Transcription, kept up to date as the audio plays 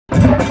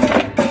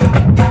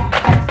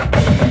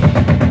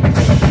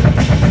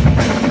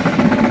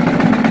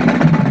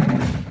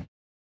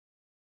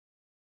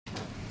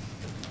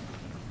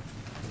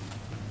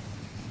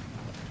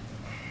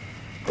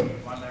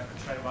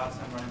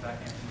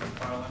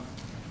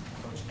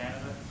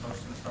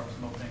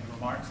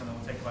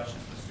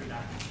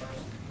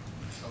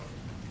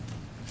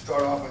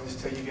start off and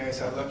just tell you guys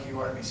how lucky you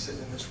are to be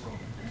sitting in this room,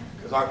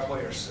 because our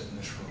players sit in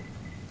this room.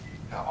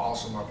 How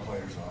awesome our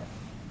players are.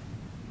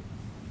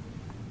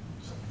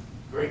 So,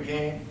 great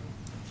game.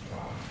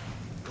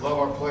 Love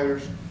our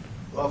players.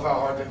 Love how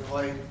hard they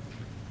played.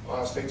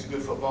 Ohio State's a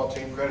good football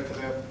team. Credit to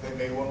them. They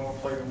made one more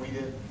play than we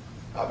did.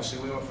 Obviously,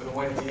 we went for the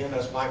win at the end.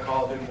 That's my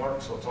call. It didn't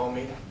work, so it's on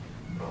me.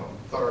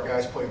 Thought our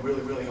guys played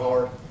really, really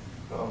hard.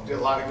 Did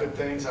a lot of good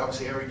things.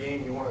 Obviously, every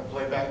game you want to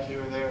play back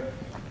here or there.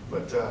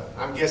 But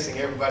I'm guessing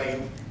everybody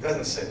who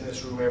doesn't sit in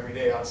this room every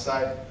day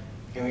outside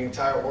in the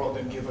entire world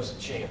didn't give us a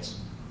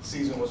chance. The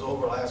season was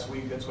over last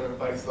week. That's what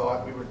everybody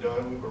thought. We were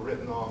done. We were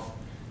written off.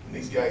 And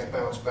these guys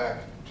bounced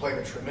back, played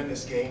a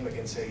tremendous game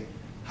against a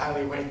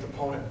highly ranked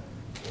opponent,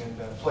 and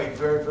played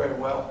very, very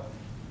well.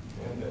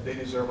 And they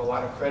deserve a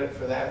lot of credit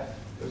for that.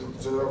 They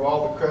deserve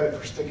all the credit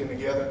for sticking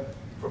together,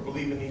 for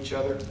believing in each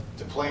other,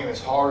 to playing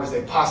as hard as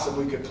they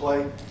possibly could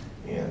play.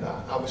 And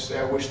obviously,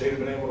 I wish they'd have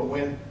been able to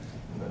win.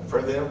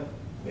 For them,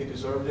 they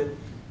deserved it.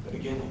 But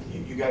again,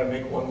 you got to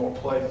make one more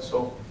play.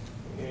 So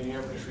you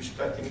never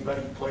disrespect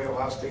anybody who played.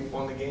 Ohio State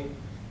won the game,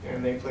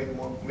 and they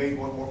made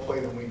one more play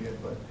than we did.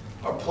 But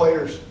our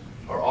players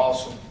are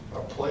awesome.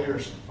 Our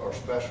players are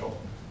special.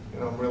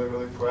 And I'm really,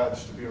 really proud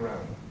just to be around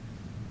them.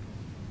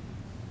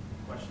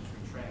 Questions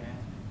for Tre?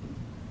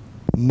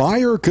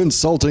 Meyer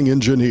Consulting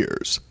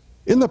Engineers.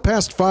 In the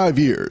past 5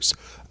 years,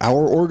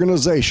 our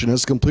organization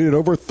has completed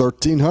over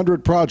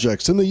 1,300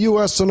 projects in the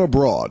U.S. and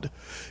abroad,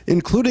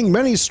 including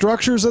many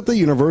structures at the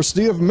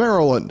University of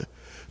Maryland.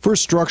 For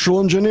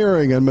structural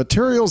engineering and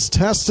materials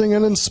testing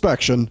and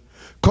inspection,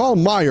 call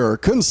Meyer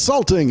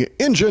Consulting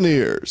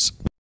Engineers.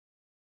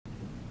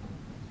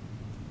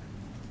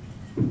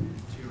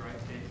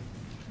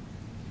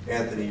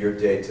 Anthony, your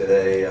day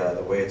today,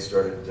 the way it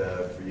started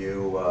for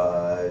you,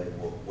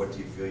 what do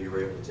you feel you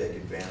were able to take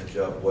advantage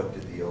of? What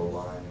did the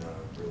O-line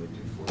really do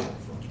for you in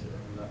front today?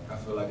 I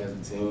feel like as a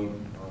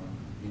team,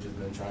 we've just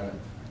been trying to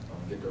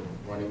get the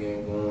running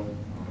game going.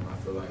 I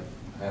feel like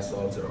hats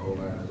off to the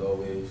O-line as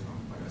always.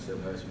 Like I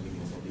said last week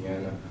against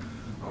Indiana,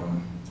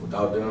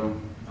 without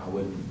them, I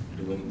wouldn't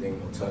do anything,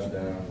 no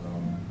touchdowns,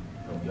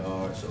 no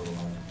yards, so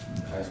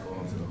hats go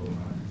on to the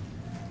O-line.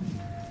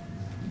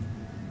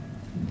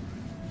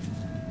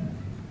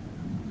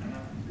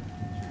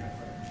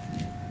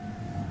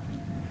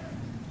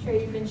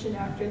 Tre, you mentioned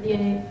after the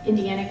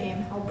Indiana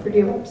game how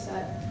Purdue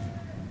upset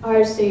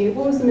Ohio State.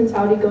 What was the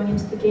mentality going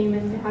into the game,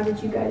 and how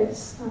did you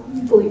guys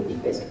believe that you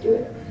guys could do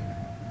it?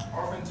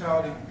 Our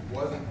mentality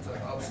wasn't to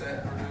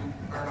upset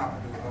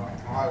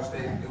Ohio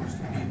State. It was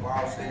to beat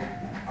Ohio State.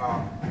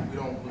 We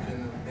don't look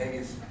into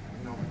Vegas,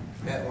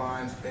 bet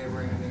lines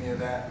favoring any of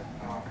that.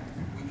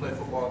 We play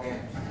football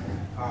games.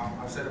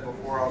 I've said it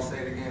before, I'll say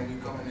it again. We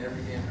come into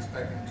every game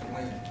expecting to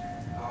win.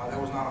 There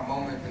was not a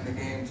moment in the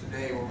game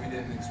today where we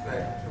didn't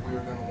expect that we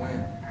were going to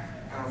win.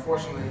 And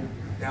unfortunately,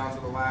 down to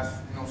the last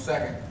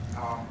second,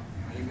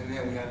 even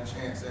then we had a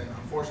chance. And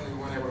unfortunately, we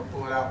weren't able to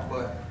pull it out.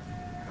 But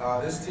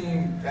this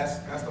team, that's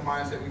the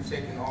mindset we've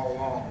taken all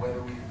along,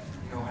 whether we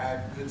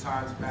had good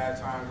times, bad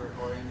times,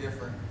 or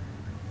indifferent.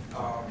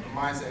 The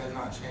mindset has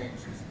not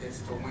changed.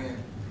 It's to win.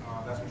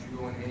 That's what you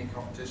go into any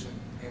competition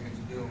aiming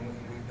to do, and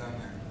we've done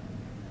that.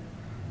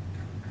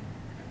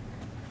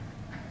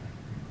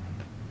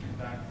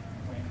 Back.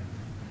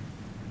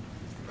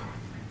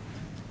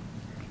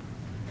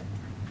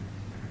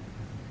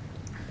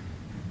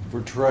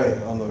 For Tre,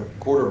 on the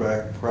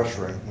quarterback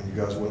pressuring when you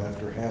guys went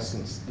after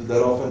Haskins, did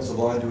that offensive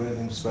line do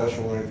anything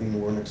special or anything you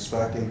weren't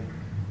expecting?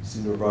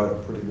 Seemed to provide a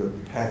pretty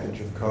good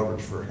package of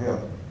coverage for him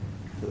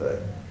today.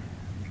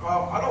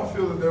 I don't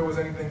feel that there was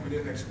anything we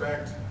didn't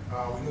expect.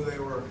 We knew they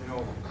were,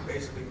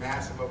 basically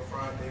massive up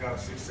front. They got a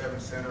 6'7"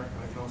 center.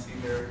 You don't see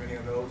very many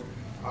of those.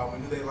 We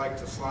knew they like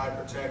to slide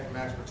protect,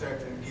 max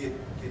protect, and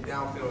get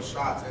downfield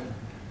shots. And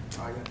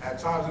at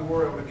times we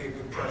were able to get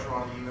good pressure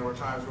on them, and there were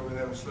times where we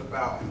let them slip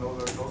out. And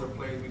those are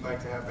plays we'd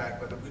like to have back,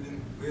 but we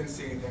didn't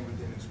see anything we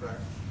didn't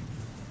expect.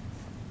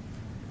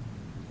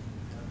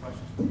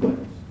 Questions for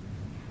players?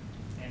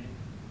 Andy?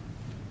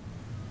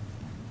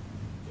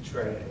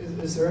 Tre,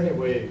 is there any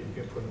way you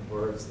can put in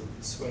words the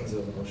swings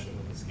of emotion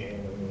of this game?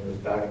 I mean, it was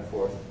back and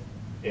forth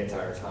the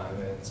entire time,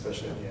 and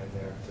especially at the end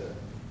there to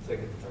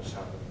get the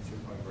touchdown in the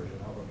two-point version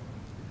of it.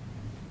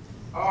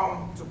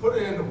 To put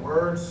it into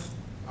words,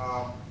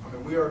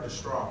 we are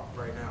distraught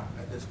right now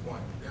at this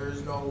point. There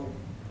is no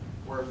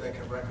words that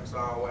can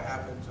reconcile what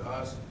happened to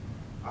us.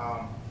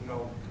 I'm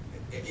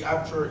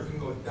sure you can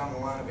go down the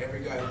line of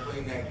every guy who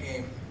played in that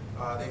game.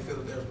 They feel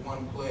that there's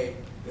one play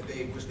that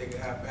they wish they could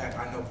have back.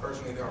 I know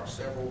personally there are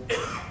several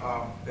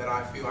that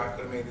I feel I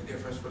could have made the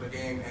difference for the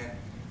game. And,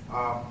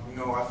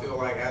 I feel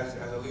like as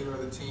a leader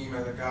of the team,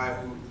 as a guy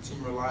who the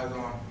team relies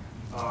on,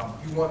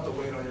 you want the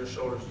weight on your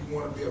shoulders. You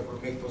want to be able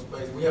to make those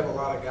plays. We have a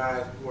lot of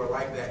guys who are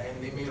like that,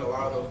 and they made a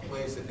lot of those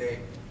plays today,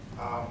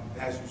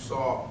 as you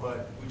saw,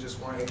 but we just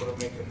weren't able to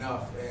make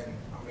enough. And,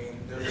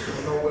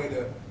 there's no way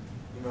to,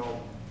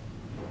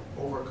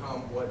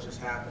 overcome what just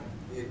happened.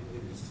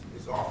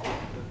 It's awful.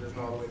 There's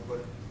no other way to put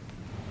it.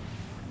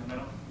 In the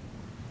middle.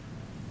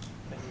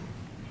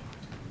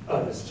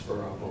 This is for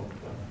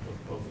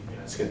both of you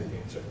guys can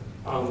answer.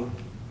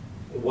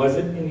 Was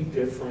it any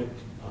different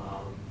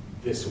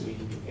this week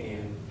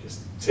and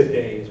just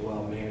today as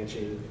well,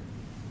 managing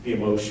the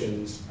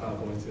emotions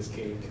going to this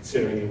game,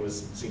 considering it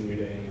was senior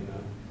day and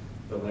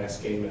the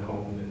last game at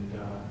home and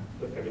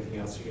with everything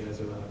else you guys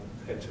have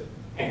had to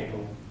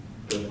handle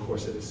during the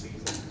course of the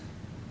season?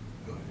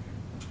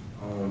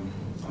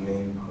 I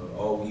mean,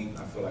 all week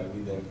I feel like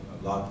we've been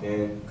locked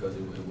in because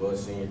it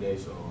was senior day,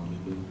 so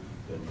we knew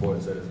the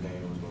importance of this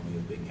game. It was going to be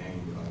a big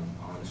game,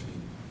 but honestly,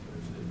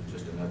 it was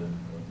just another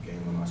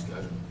game on our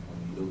schedule.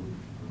 We knew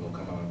we were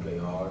going to come out and play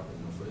hard,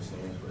 for the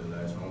seniors for the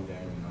last home game,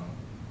 and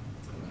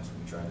that's what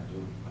we tried to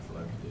do. I feel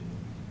like we did.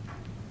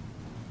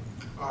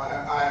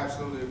 I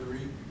absolutely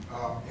agree.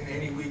 In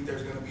any week,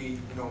 there's going to be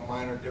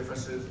minor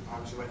differences.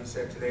 Obviously, like you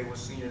said, today was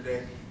senior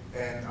day,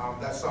 and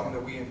that's something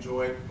that we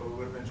enjoyed, but we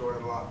would have enjoyed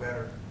it a lot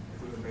better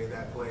if we would have made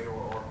that play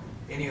or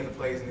any of the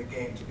plays in the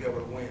game to be able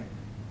to win.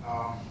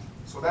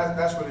 So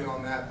that's really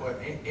on that. But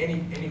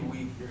any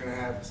week, you're going to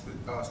have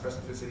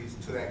specificities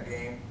to that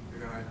game.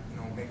 You're going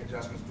to make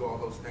adjustments, do all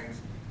those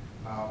things.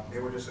 They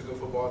were just a good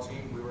football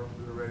team. We were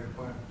ready to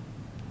play.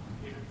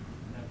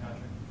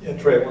 Yeah,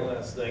 Trey, one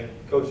last thing.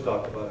 Coach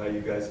talked about how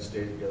you guys have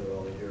stayed together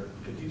all year.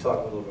 Could you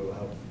talk a little bit about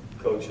how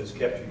Coach has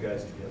kept you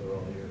guys together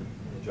all year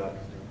and the job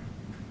he's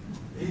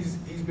doing?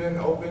 He's been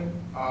open.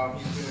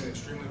 He's been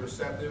extremely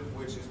receptive,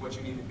 which is what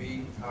you need to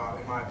be,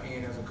 in my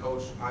opinion, as a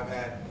coach.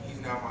 He's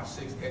now my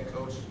 6th head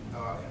coach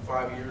in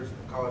 5 years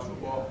of college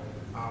football.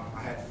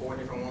 I had 4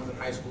 different ones in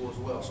high school as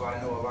well, so I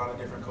know a lot of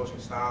different coaching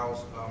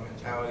styles,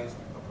 mentalities,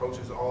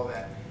 approaches, all of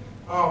that.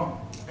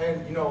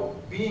 And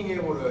being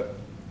able to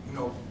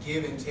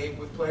give and take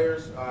with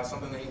players,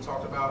 something that he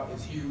talked about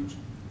is huge.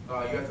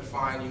 You have to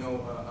find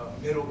a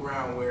middle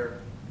ground where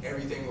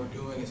everything we're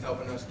doing is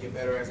helping us get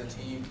better as a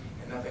team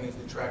and nothing is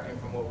detracting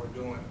from what we're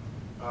doing.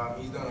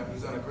 He's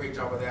done a great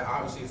job of that.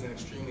 Obviously, it's an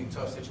extremely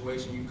tough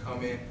situation. You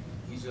come in,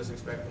 he's just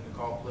expecting to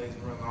call plays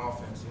and run the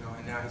offense,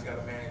 and now he's got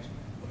to manage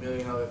a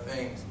million other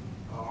things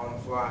on the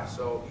fly.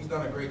 So he's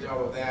done a great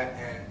job of that,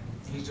 and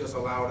he's just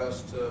allowed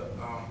us to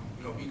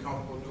be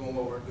comfortable doing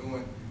what we're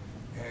doing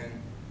and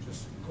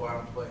just go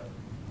out and play.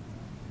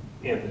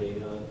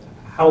 Anthony,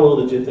 how well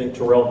did you think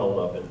Terrell held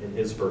up in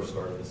his first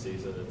start of the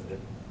season,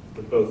 and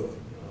with both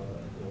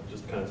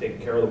just kind of taking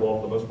care of the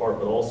ball for the most part,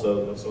 but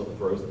also some of the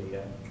throws that he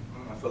had?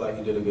 I feel like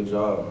he did a good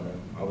job.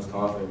 I was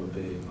confident with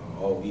Big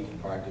all week in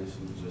practice.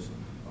 He was just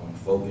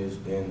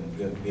focused, being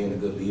a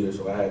good leader,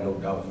 so I had no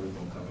doubt he was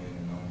going to come in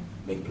and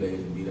make plays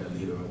and be that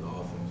leader of the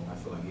offense.